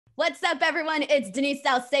What's up, everyone? It's Denise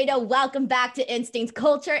Salcedo. Welcome back to Instinct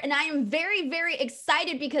Culture. And I am very, very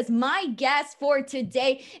excited because my guest for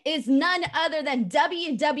today is none other than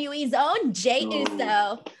WWE's own Jey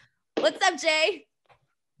Uso. What's up, Jey?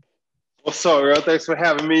 What's up, girl? Thanks for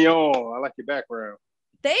having me on. I like your background.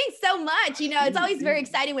 Thanks so much. It's always very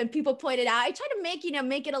exciting when people point it out. I try to make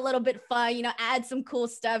it a little bit fun, add some cool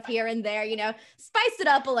stuff here and there, spice it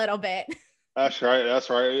up a little bit. That's right. That's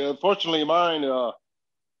right. Unfortunately, mine,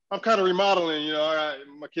 I'm kind of remodeling, I got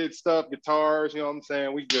my kids' stuff, guitars, you know what I'm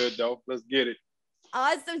saying? We good, though. Let's get it.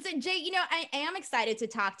 Awesome. So Jey, I am excited to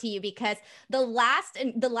talk to you because the last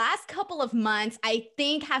couple of months, I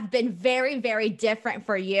think, have been very, very different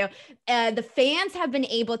for you. The fans have been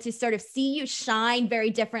able to sort of see you shine very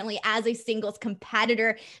differently as a singles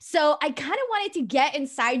competitor. So I kind of wanted to get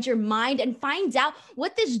inside your mind and find out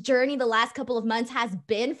what this journey the last couple of months has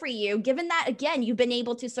been for you, given that, again, you've been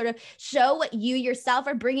able to sort of show what you yourself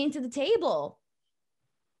are bringing to the table.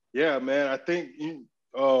 Yeah, man. I think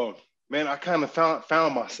man, I kind of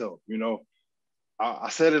found myself, I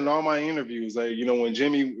said in all my interviews, like, when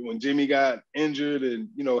Jimmy got injured and,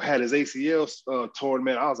 had his ACL torn,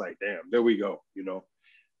 man, I was like, damn, there we go,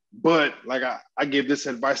 But like I give this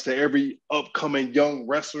advice to every upcoming young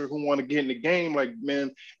wrestler who want to get in the game. Like,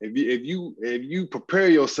 man, if you prepare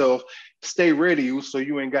yourself, stay ready, so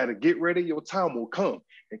you ain't got to get ready, your time will come.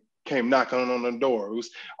 It came knocking on the door. It was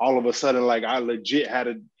all of a sudden like I legit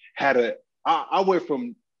I went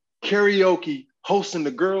from karaoke, hosting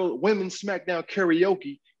the women's Smackdown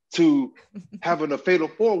karaoke, to having a fatal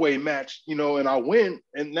four-way match, and I win,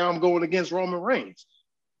 and now I'm going against Roman Reigns.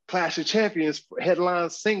 Clash of Champions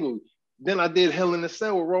headline single. Then I did Hell in a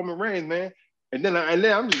Cell with Roman Reigns, man. And then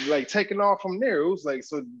I'm just like taking off from there. It was like,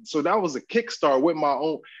 so that was a kickstart with my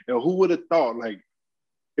own, who would have thought like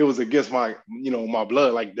it was against my, my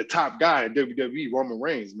blood, like the top guy in WWE, Roman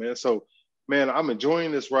Reigns, man. So, man, I'm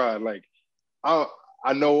enjoying this ride. Like,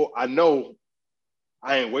 I know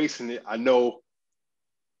I ain't wasting it. I know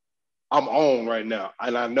I'm on right now,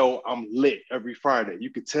 and I know I'm lit every Friday. You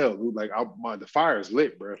could tell, dude, like the fire is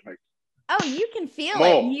lit, bro. Like, oh, you can feel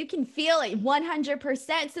it. You can feel it 100%.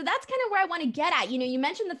 So that's kind of where I want to get at. You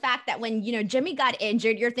mentioned the fact that when, Jimmy got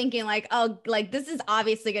injured, you're thinking like, oh, like this is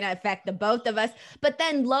obviously going to affect the both of us. But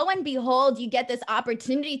then lo and behold, you get this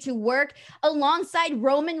opportunity to work alongside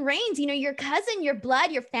Roman Reigns, your cousin, your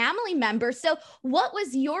blood, your family member. So what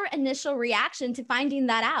was your initial reaction to finding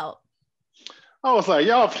that out? I was like,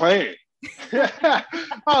 y'all playing. I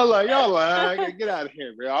was like, y'all lying. Get out of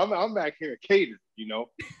here, bro. I'm back here catering,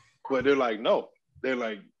 But they're like, no. They're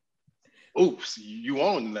like, oops, you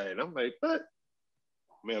on tonight. I'm like, what?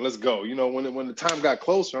 Man, let's go. When the time got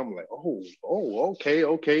closer, I'm like,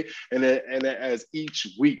 okay. And then as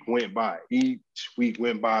each week went by,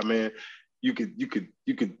 man, you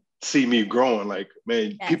could see me growing. Like,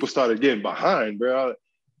 man, yes. People started getting behind, bro.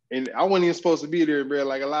 And I wasn't even supposed to be there, bro.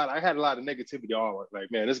 Like I had a lot of negativity all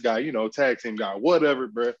like, man, this guy, tag team guy, whatever,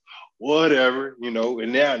 bro, whatever,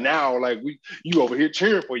 and now, like you over here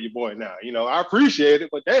cheering for your boy now, I appreciate it,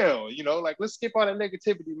 but damn, like let's skip all that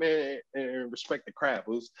negativity, man, and respect the craft.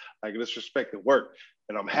 It was like, let's respect the work.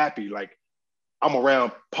 And I'm happy, like I'm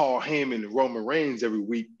around Paul Heyman and Roman Reigns every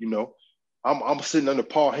week, I'm sitting under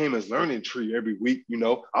Paul Heyman's learning tree every week,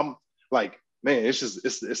 I'm like, man,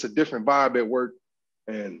 it's a different vibe at work.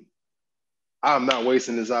 And I'm not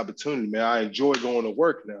wasting this opportunity, man. I enjoy going to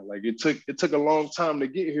work now. Like it took a long time to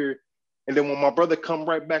get here. And then when my brother come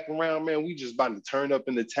right back around, man, we just about to turn up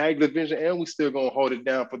in the tag division, and we still gonna hold it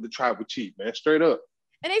down for the tribal chief, man. Straight up.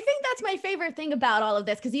 And I think that's my favorite thing about all of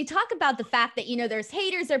this, because you talk about the fact that, there's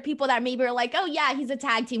haters or people that maybe are like, oh, yeah, he's a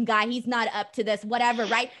tag team guy. He's not up to this, whatever,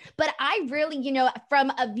 right? But I really,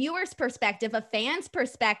 from a viewer's perspective, a fan's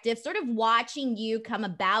perspective, sort of watching you come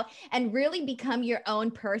about and really become your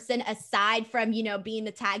own person aside from, being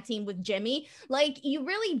the tag team with Jimmy, like you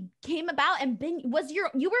really came about and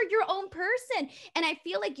you were your own person. And I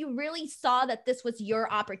feel like you really saw that this was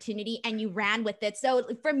your opportunity and you ran with it. So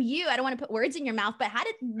from you, I don't want to put words in your mouth, but how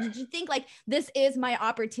did you think like this is my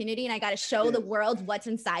opportunity and I got to show the world what's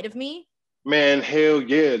inside of me? Man, hell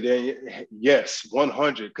yeah. Yes,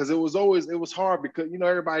 100. Because it was hard because,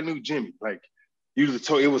 everybody knew Jimmy. Like, it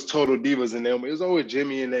was Total Divas and Naomi. It was always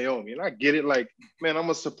Jimmy and Naomi. And I get it. Like, man, I'm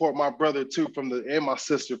going to support my brother too and my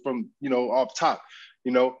sister from, off top,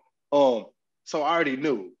 So I already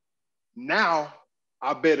knew. Now,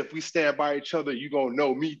 I bet if we stand by each other, you're going to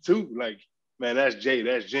know me too. Like, man, that's Jey,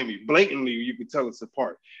 that's Jimmy. Blatantly, you can tell us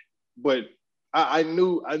apart. But I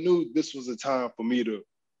knew this was a time for me to,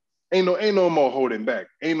 ain't no more holding back.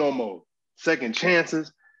 Ain't no more second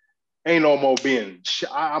chances. ain't no more being.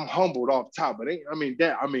 I'm humbled off top, but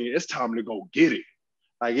it's time to go get it.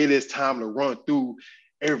 Like it is time to run through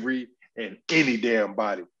every and any damn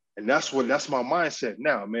body. And that's my mindset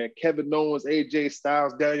now, man. Kevin Owens, AJ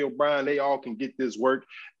Styles, Daniel Bryan, they all can get this work.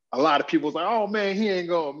 A lot of people's like, oh man, he ain't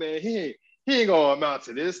ain't gonna amount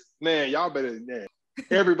to this. Man, y'all better, man.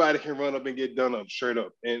 Everybody can run up and get done up straight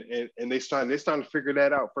up. And they starting to figure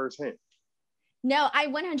that out firsthand. No, I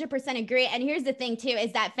 100% agree. And here's the thing too,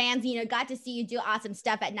 is that fans, got to see you do awesome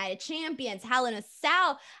stuff at Night of Champions, Hell in a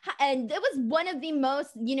Cell. And it was one of the most,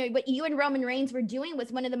 what you and Roman Reigns were doing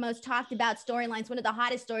was one of the most talked about storylines, one of the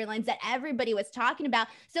hottest storylines that everybody was talking about.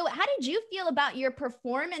 So how did you feel about your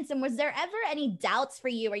performance? And was there ever any doubts for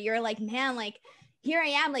you where you're like, man, like, here I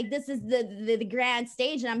am, like, this is the grand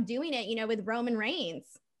stage and I'm doing it, with Roman Reigns?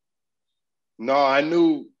 No, I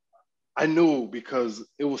knew because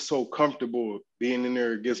it was so comfortable being in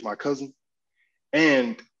there against my cousin.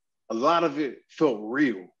 And a lot of it felt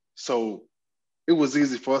real. So it was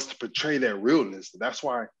easy for us to portray that realness. That's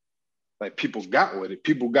why like people got with it.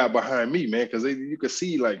 People got behind me, man, because you could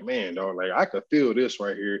see like, man, dog, like I could feel this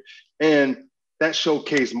right here. And that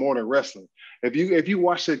showcased more than wrestling. If you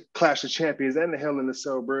watch the Clash of Champions and the Hell in the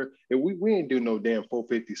Cell, bro, we ain't do no damn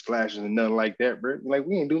 450 splashes and nothing like that, bro. Like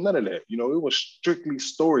we ain't do none of that. It was strictly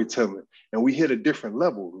storytelling, and we hit a different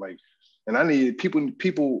level. Like, and I needed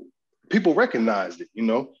people recognized it.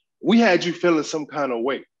 We had you feeling some kind of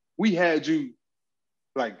way. We had you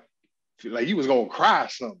like you was gonna cry or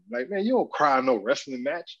something. Like, man, you don't cry in no wrestling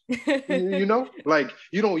match. Like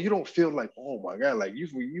you don't feel like, oh my God, like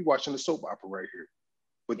you watching the soap opera right here.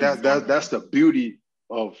 But that's the beauty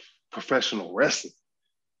of professional wrestling.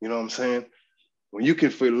 You know what I'm saying? When you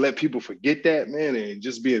can let people forget that, man, and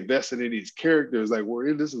just be invested in these characters, like, well,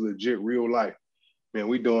 this is legit real life. Man,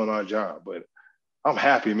 we doing our job. But I'm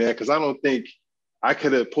happy, man, because I don't think I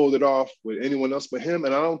could have pulled it off with anyone else but him.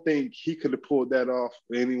 And I don't think he could have pulled that off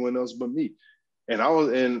with anyone else but me. And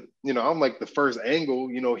I'm like the first angle,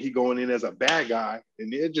 he going in as a bad guy.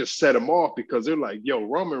 And it just set him off because they're like, yo,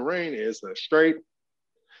 Roman Reigns is a straight,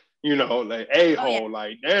 like a-hole. Oh, yeah.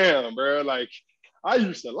 Like, damn, bro. Like, I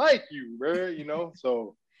used to like you, bro,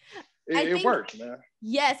 so it worked, man.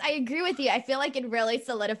 Yes, I agree with you. I feel like it really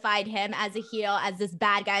solidified him as a heel, as this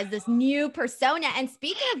bad guy, as this new persona. And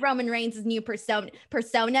speaking of Roman Reigns' new persona,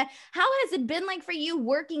 how has it been like for you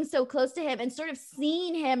working so close to him and sort of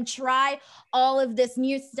seeing him try all of this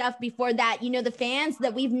new stuff before that, the fans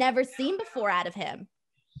that we've never seen before out of him?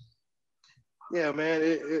 Yeah, man,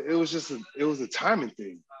 it was just a timing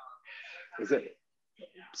thing.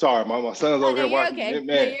 Sorry, my son's over here watching. Okay.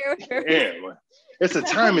 Man, man. It's a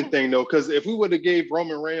timing thing though, because if we would have gave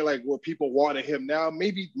Roman Reigns like what people wanted him now,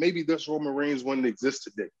 maybe this Roman Reigns wouldn't exist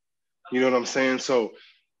today. You know what I'm saying? So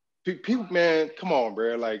people, man, come on,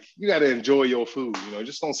 bro. Like you got to enjoy your food.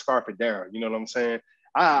 Just don't scarf it down. You know what I'm saying?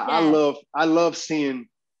 I love seeing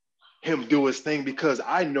him do his thing because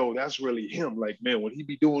I know that's really him. Like, man, when he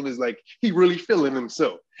be doing this, like he really feeling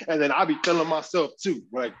himself, and then I be feeling myself too.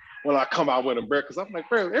 Like when I come out with him, bro, because I'm like,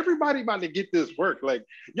 bro, everybody about to get this work. Like,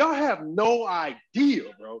 y'all have no idea,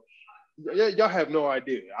 bro. Y'all have no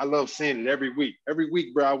idea. I love seeing it every week. Every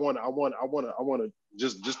week, bro. I want to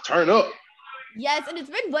just turn up. Yes, and it's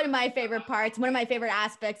been one of my favorite parts, one of my favorite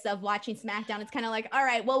aspects of watching Smackdown. It's kind of like, all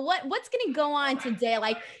right, well, what's going to go on today?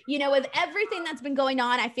 Like, with everything that's been going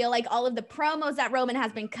on, I feel like all of the promos that Roman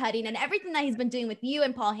has been cutting and everything that he's been doing with you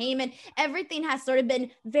and Paul Hayman, everything has sort of been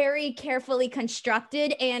very carefully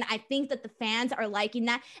constructed. And I think that the fans are liking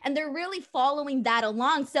that and they're really following that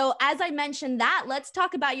along. So as I mentioned that, let's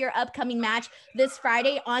talk about your upcoming match this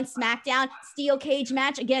Friday on Smackdown, steel cage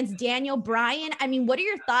match against Daniel Bryan. I mean, what are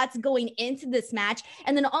your thoughts going into this match,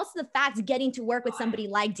 and then also the fact getting to work with somebody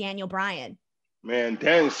like Daniel Bryan? Man,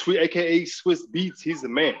 Dan Sweet, aka Swiss Beats, he's the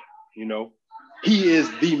man. He is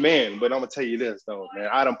the man. But I'm gonna tell you this though, man.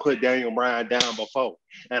 I done put Daniel Bryan down before,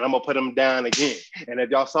 and I'm gonna put him down again. And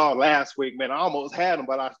if y'all saw last week, man, I almost had him,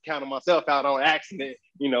 but I counted myself out on accident.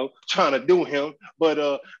 Trying to do him. But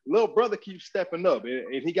little brother keeps stepping up,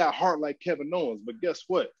 and he got heart like Kevin Owens. But guess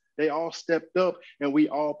what? They all stepped up and we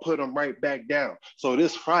all put them right back down. So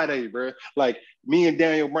this Friday, bro, like me and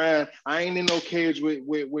Daniel Bryan, I ain't in no cage with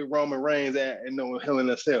Roman Reigns and no Hell in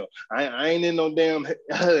a Cell. I ain't in no damn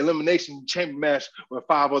elimination chamber match with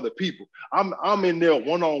 5 other people. I'm in there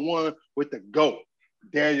one-on-one with the GOAT,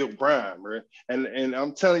 Daniel Bryan, bro. And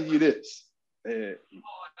I'm telling you this,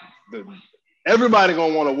 everybody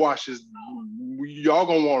gonna want to watch this. Y'all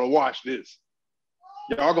gonna want to watch this.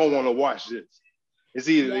 Y'all gonna want to watch this. It's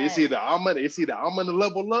either I'm gonna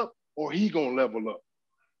level up or he gonna level up.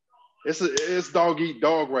 it's dog eat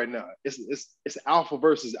dog right now. It's alpha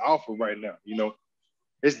versus alpha right now. You know,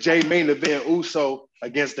 it's Jey main event Uso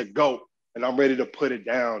against the GOAT, and I'm ready to put it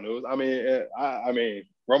down. I mean,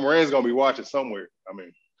 Roman Reigns gonna be watching somewhere. I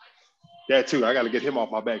mean, that too. I got to get him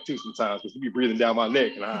off my back too sometimes because he be breathing down my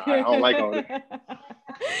neck, and I don't like all that.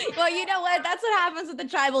 Well, you know what? That's what happens with the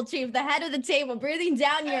tribal chief, the head of the table, breathing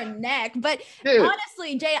down your neck. But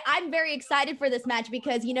honestly, Jey, I'm very excited for this match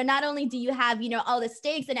because, you know, not only do you have, you know, all the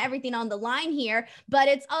stakes and everything on the line here, but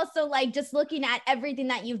it's also like just looking at everything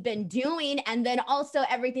that you've been doing and then also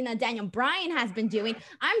everything that Daniel Bryan has been doing.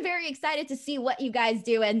 I'm very excited to see what you guys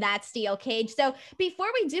do in that steel cage. So before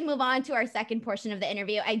we do move on to our second portion of the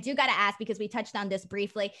interview, I do got to ask, because we touched on this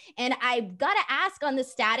briefly, and I got to ask on the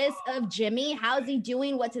status of Jimmy. How's he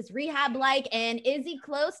doing? What's his rehab like? And is he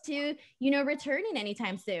close to, you know, returning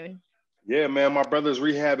anytime soon? Yeah, man, my brother's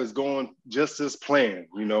rehab is going just as planned.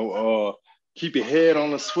 You know, keep your head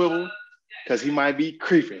on the swivel because he might be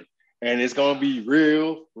creeping, and it's gonna be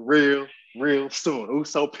real soon.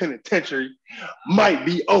 Uso Penitentiary might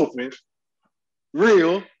be open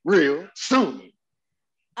real soon.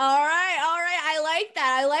 All right.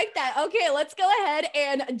 I like that. Okay, let's go ahead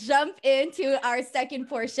and jump into our second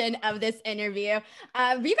portion of this interview. You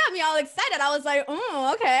got me all excited. I was like,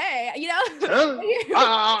 oh, okay. You know,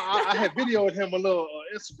 I had videoed him a little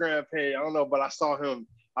Instagram page. I don't know, but I saw him.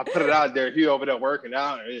 I put it out there. He over there working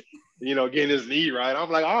out, and, you know, getting his knee right. I'm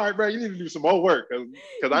like, all right, bro, you need to do some more work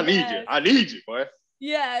because I need you. I need you, boy.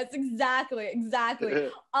 Yes, exactly.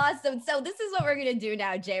 Awesome. So this is what we're going to do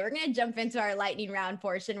now, Jey. We're going to jump into our lightning round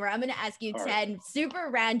portion where I'm going to ask you 10 super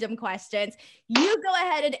random questions. You go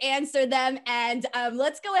ahead and answer them, and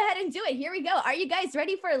let's go ahead and do it. Here we go. Are you guys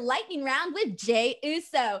ready for a lightning round with Jey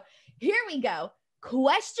Uso? Here we go.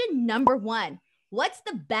 Question number 1. What's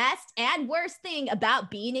the best and worst thing about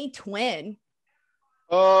being a twin?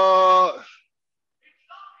 All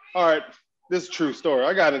right. This is a true story.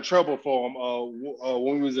 I got in trouble for him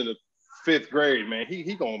when we was in the 5th grade, man.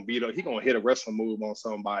 He gonna beat up, he gonna hit a wrestling move on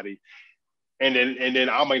somebody. And then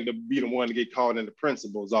I might be the one to get called in the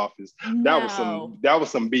principal's office. No. That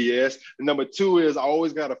was some BS. And number 2 is I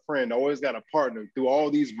always got a friend, I always got a partner. Through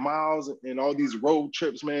all these miles and all these road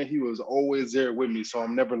trips, man, he was always there with me, so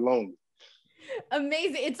I'm never lonely.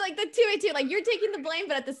 Amazing. It's like the 2-2. Like you're taking the blame,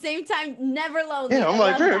 but at the same time, never lonely. Yeah, I'm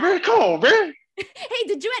like, man, come on, man. Hey,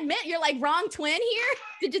 did you admit you're like wrong twin here?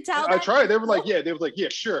 Did you tell them? I tried. They were like, yeah,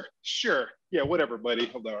 sure. Yeah, whatever, buddy.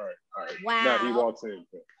 I'm like, all right. Wow. Now he walks in.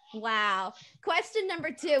 Wow. Question number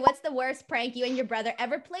 2. What's the worst prank you and your brother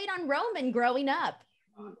ever played on Roman growing up?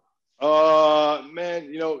 Man,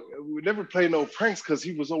 you know, we never played no pranks because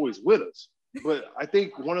he was always with us. But I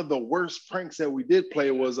think one of the worst pranks that we did play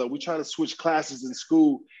was we tried to switch classes in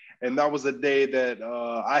school. And that was the day that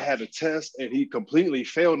I had a test and he completely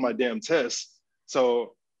failed my damn test.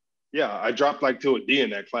 So, yeah, I dropped like to a D in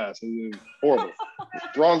that class. It was horrible.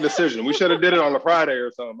 Wrong decision. We should have did it on a Friday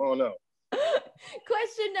or something. I don't know.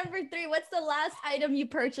 Question number 3. What's the last item you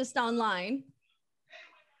purchased online?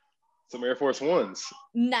 Some Air Force Ones.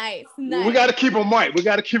 Nice. We got to keep them white. We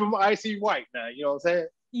got to keep them icy white now. You know what I'm saying?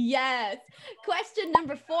 Yes. Question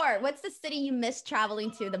number 4. What's the city you miss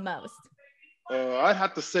traveling to the most? I'd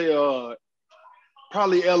have to say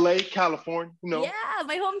probably LA, California. You know. Yeah,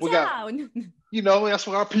 my hometown. You know, that's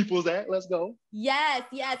where our people's at. Let's go. Yes,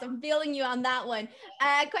 I'm feeling you on that one.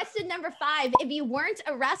 Question number 5. If you weren't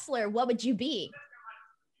a wrestler, what would you be?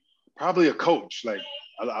 Probably a coach. Like,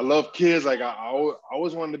 I love kids. Like, I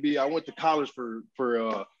always wanted to be. I went to college for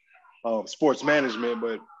sports management,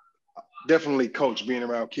 but definitely coach, being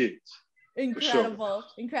around kids. Incredible.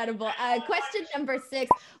 Question number 6.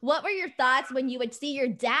 What were your thoughts when you would see your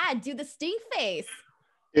dad do the stink face?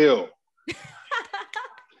 Ew.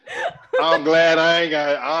 I'm glad I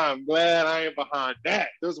ain't behind that.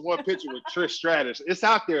 There's one picture with Trish Stratus. It's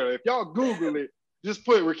out there. If y'all Google it, just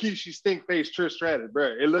put Rikishi stink face Trish Stratus,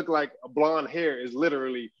 bro. It looked like a blonde hair is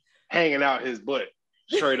literally hanging out his butt,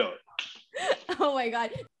 straight up. Oh my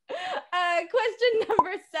God. Question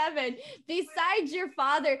number 7. Besides your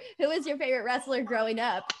father, who was your favorite wrestler growing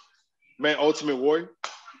up? Man, Ultimate Warrior.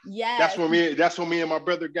 Yeah. That's when me and my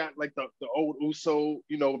brother got like the old Uso,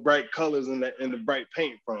 you know, bright colors and the bright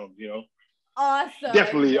paint from, you know. Awesome.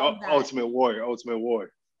 Definitely Ultimate Warrior.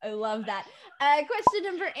 I love that. Question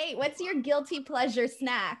number 8. What's your guilty pleasure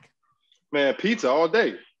snack? Man, pizza all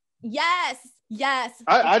day. Yes.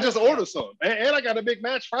 I just ordered some. And I got a big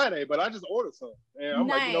match Friday, but I just ordered some. And I'm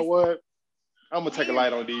like, you know what? I'm going to take a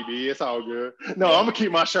light on DB. It's all good. No, I'm going to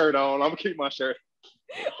keep my shirt on.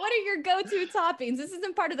 What are your go-to toppings? This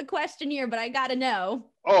isn't part of the questionnaire, but I gotta know.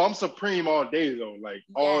 Oh, I'm supreme all day though. Like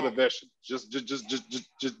all the vegetables.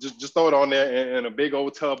 Just throw it on there and a big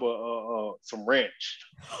old tub of some ranch.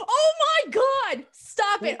 Oh my God!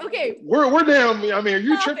 Stop it. Okay. We're down. I mean, are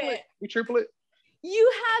you Stop triplet? it. You triplet?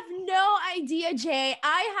 You have no idea, Jay.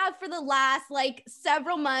 I have for the last like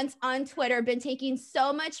several months on Twitter been taking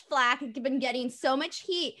so much flack, been getting so much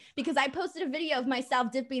heat because I posted a video of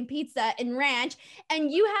myself dipping pizza in ranch,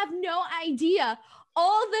 and you have no idea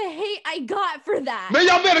all the hate I got for that. Man,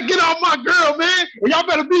 y'all better get off my girl, man. Y'all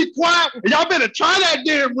better be quiet. Y'all better try that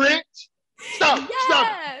damn ranch. Stop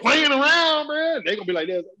playing around, man. They gonna be like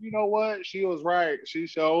this. You know what? She was right. She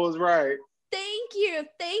sure was right. Thank you.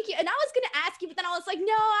 Thank you. And I was going to ask you, but then I was like,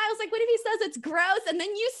 no, I was like, what if he says it's gross? And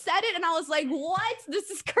then you said it and I was like, what? This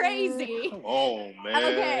is crazy. Come on, man.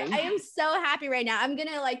 Okay. I am so happy right now. I'm going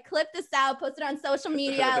to like clip this out, post it on social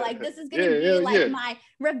media. Like this is going to be my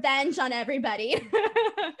revenge on everybody.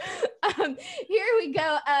 Here we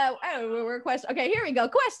go. Okay, here we go.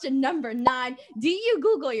 Question number 9. Do you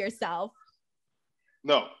Google yourself?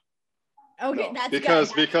 No. Okay, no, that's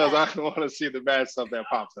because good. I don't want to see the bad stuff that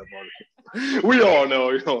pops up on it. We all know,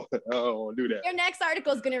 I don't want to do that. Your next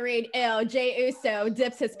article is going to read, ew, Jey Uso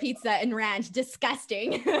dips his pizza in ranch.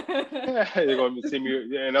 Disgusting. You're going to see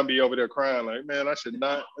me, and I'll be over there crying like, man, I should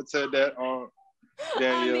not have said that on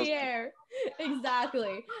Daniel. On the air.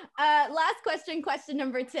 Exactly. Last question, question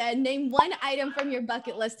number 10. Name one item from your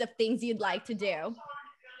bucket list of things you'd like to do.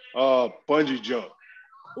 Bungee jump.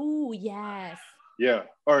 Ooh, yes. Yeah.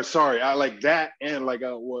 Or sorry, I like that and like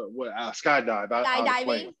skydive.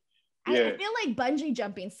 Skydiving? Yeah. I feel like bungee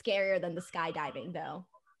jumping scarier than the skydiving though.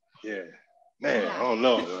 Yeah. Man, I don't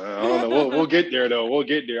know. We'll get there though. We'll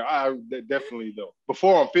get there. I definitely though.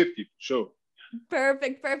 Before I'm 50, sure.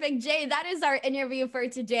 Perfect. Jay, that is our interview for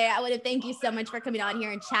today. I want to thank you so much for coming on here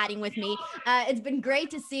and chatting with me. It's been great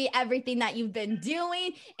to see everything that you've been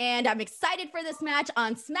doing, and I'm excited for this match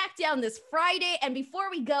on Smackdown this Friday. And before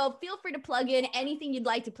we go, feel free to plug in anything you'd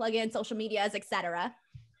like to plug in, social medias, etc.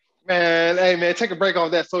 Man, hey man, take a break off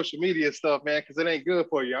that social media stuff, man, because it ain't good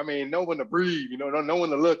for you. I mean, no one to breathe, no one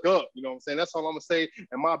to look up. You know what I'm saying? That's all I'm gonna say.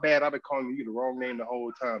 And my bad, I've been calling you the wrong name the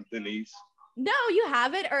whole time, Denise. No, you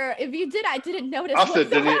haven't. Or if you did, I didn't notice. I said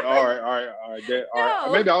Denise. All right.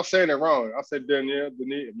 No. Maybe I was saying it wrong. I said Danielle,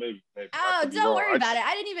 Denise, maybe. Oh, don't worry about it.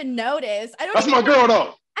 I didn't even notice. That's my girl,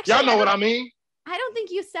 though. Actually, y'all know what I mean. I don't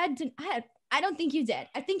think you said. I don't think you did.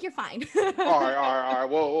 I think you're fine. All right.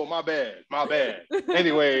 Whoa, my bad.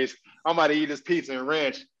 Anyways, I'm about to eat this pizza and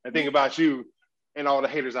ranch and think about you and all the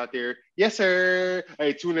haters out there. Yes, sir.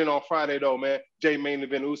 Hey, tune in on Friday, though, man. Jey main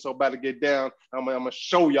event Uso about to get down. I'm going to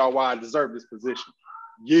show y'all why I deserve this position.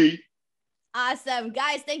 Yee. Awesome.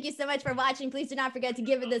 Guys, thank you so much for watching. Please do not forget to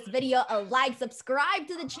give this video a like. Subscribe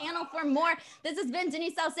to the channel for more. This has been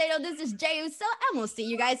Denise Salcedo. This is Jey Uso, and we'll see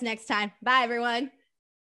you guys next time. Bye, everyone.